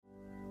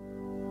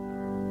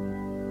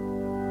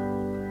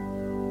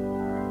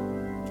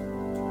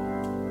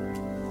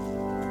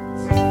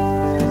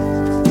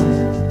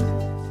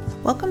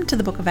Welcome to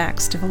the Book of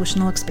Acts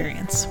devotional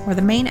experience, where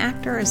the main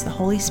actor is the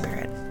Holy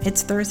Spirit.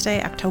 It's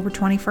Thursday, October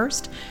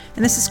 21st,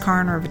 and this is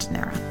Karin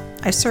Rivadeneira.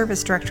 I serve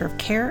as Director of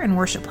Care and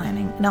Worship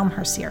Planning at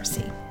Elmhurst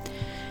CRC.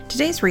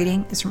 Today's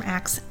reading is from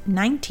Acts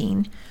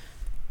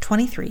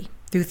 19:23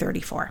 through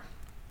 34.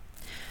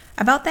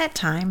 About that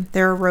time,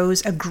 there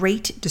arose a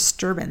great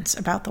disturbance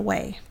about the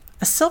way.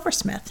 A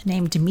silversmith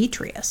named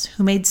Demetrius,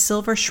 who made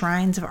silver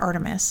shrines of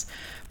Artemis,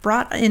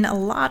 brought in a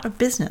lot of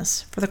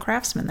business for the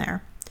craftsmen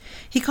there.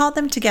 He called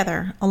them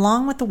together,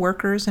 along with the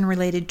workers and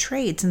related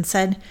trades, and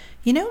said,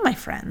 "You know, my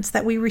friends,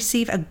 that we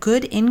receive a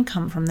good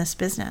income from this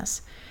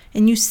business.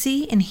 And you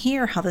see and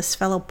hear how this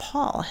fellow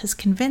Paul has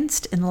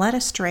convinced and led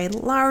astray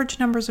large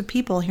numbers of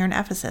people here in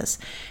Ephesus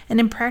and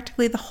in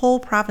practically the whole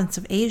province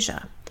of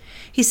Asia.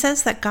 He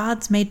says that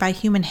gods made by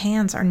human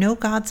hands are no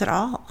gods at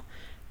all.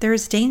 There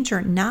is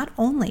danger not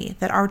only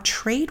that our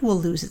trade will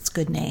lose its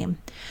good name,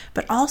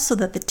 but also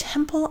that the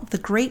temple of the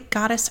great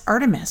goddess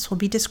Artemis will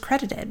be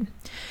discredited,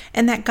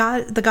 and that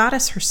the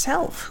goddess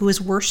herself, who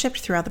is worshipped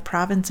throughout the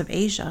province of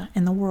Asia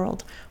and the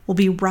world, will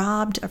be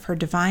robbed of her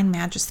divine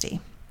majesty."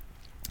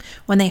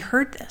 When they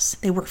heard this,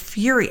 they were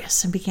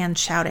furious and began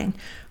shouting,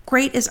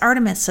 "Great is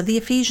Artemis of the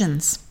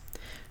Ephesians!"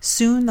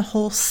 Soon the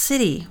whole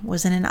city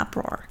was in an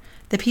uproar.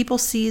 The people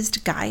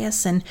seized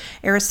Gaius and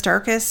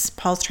Aristarchus,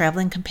 Paul's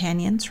traveling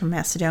companions from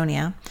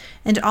Macedonia,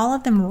 and all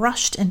of them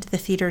rushed into the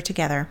theater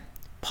together.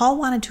 Paul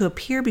wanted to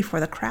appear before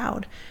the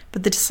crowd,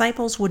 but the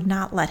disciples would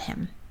not let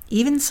him.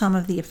 Even some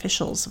of the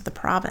officials of the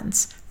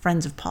province,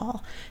 friends of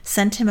Paul,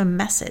 sent him a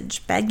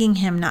message begging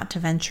him not to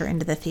venture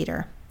into the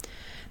theater.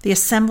 The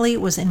assembly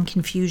was in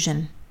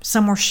confusion.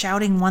 Some were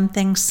shouting one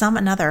thing, some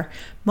another.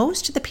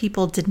 Most of the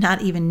people did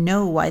not even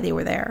know why they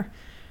were there.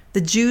 The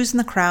Jews in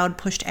the crowd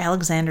pushed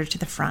Alexander to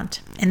the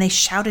front, and they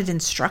shouted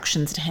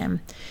instructions to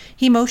him.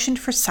 He motioned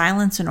for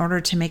silence in order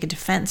to make a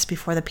defense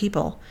before the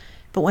people.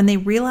 But when they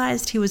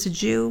realized he was a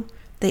Jew,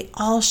 they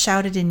all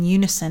shouted in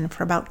unison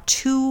for about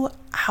 2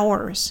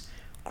 hours,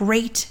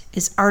 "Great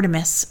is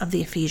Artemis of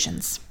the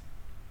Ephesians."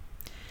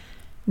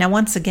 Now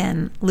once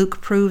again, Luke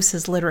proves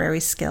his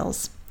literary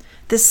skills.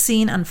 This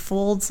scene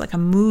unfolds like a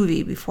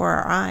movie before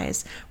our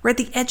eyes. We're at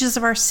the edges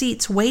of our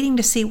seats, waiting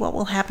to see what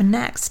will happen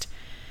next.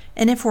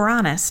 And if we're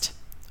honest,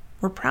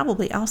 we're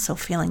probably also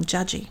feeling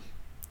judgy.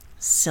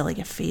 Silly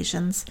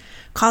Ephesians,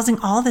 causing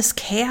all this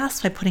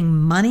chaos by putting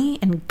money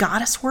and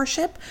goddess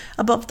worship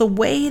above the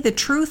way, the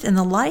truth, and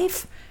the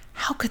life?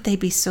 How could they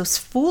be so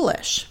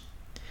foolish?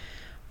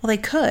 Well, they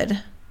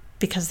could,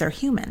 because they're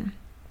human.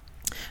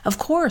 Of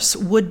course,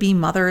 would-be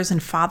mothers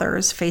and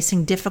fathers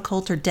facing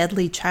difficult or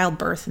deadly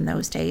childbirth in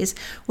those days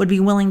would be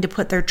willing to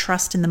put their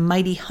trust in the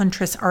mighty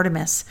huntress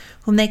Artemis,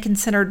 whom they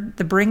considered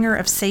the bringer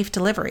of safe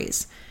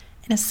deliveries.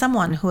 And as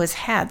someone who has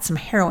had some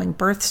harrowing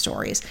birth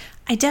stories,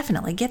 I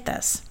definitely get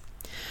this.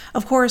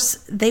 Of course,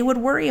 they would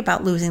worry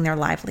about losing their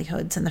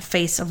livelihoods in the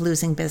face of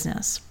losing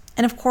business.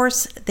 And of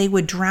course, they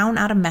would drown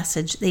out a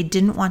message they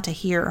didn't want to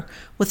hear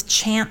with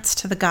chants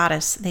to the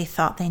goddess they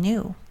thought they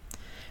knew.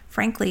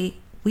 Frankly,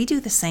 we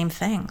do the same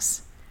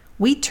things.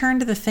 We turn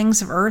to the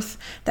things of earth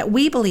that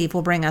we believe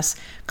will bring us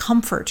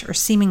comfort or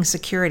seeming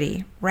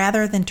security,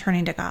 rather than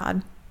turning to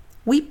God.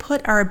 We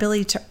put our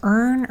ability to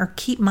earn or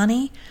keep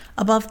money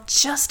above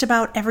just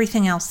about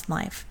everything else in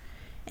life.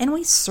 And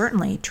we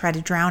certainly try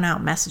to drown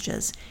out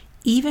messages,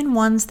 even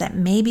ones that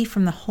may be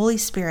from the Holy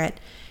Spirit,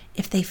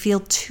 if they feel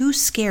too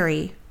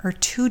scary or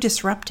too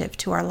disruptive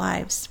to our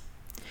lives.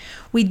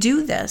 We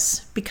do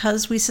this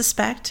because we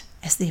suspect,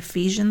 as the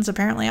Ephesians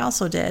apparently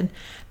also did,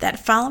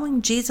 that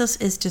following Jesus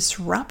is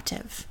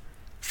disruptive.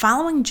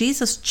 Following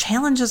Jesus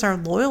challenges our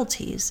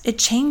loyalties. It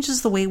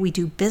changes the way we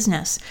do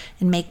business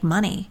and make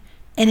money.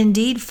 And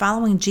indeed,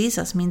 following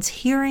Jesus means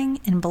hearing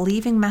and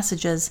believing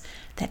messages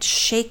that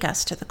shake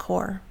us to the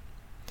core.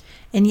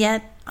 And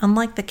yet,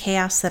 unlike the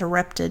chaos that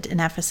erupted in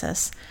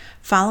Ephesus,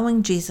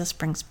 following Jesus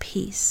brings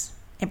peace.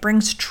 It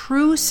brings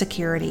true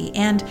security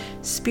and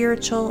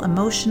spiritual,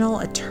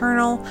 emotional,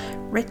 eternal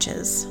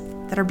riches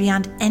that are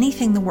beyond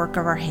anything the work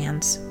of our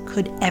hands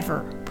could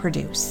ever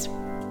produce.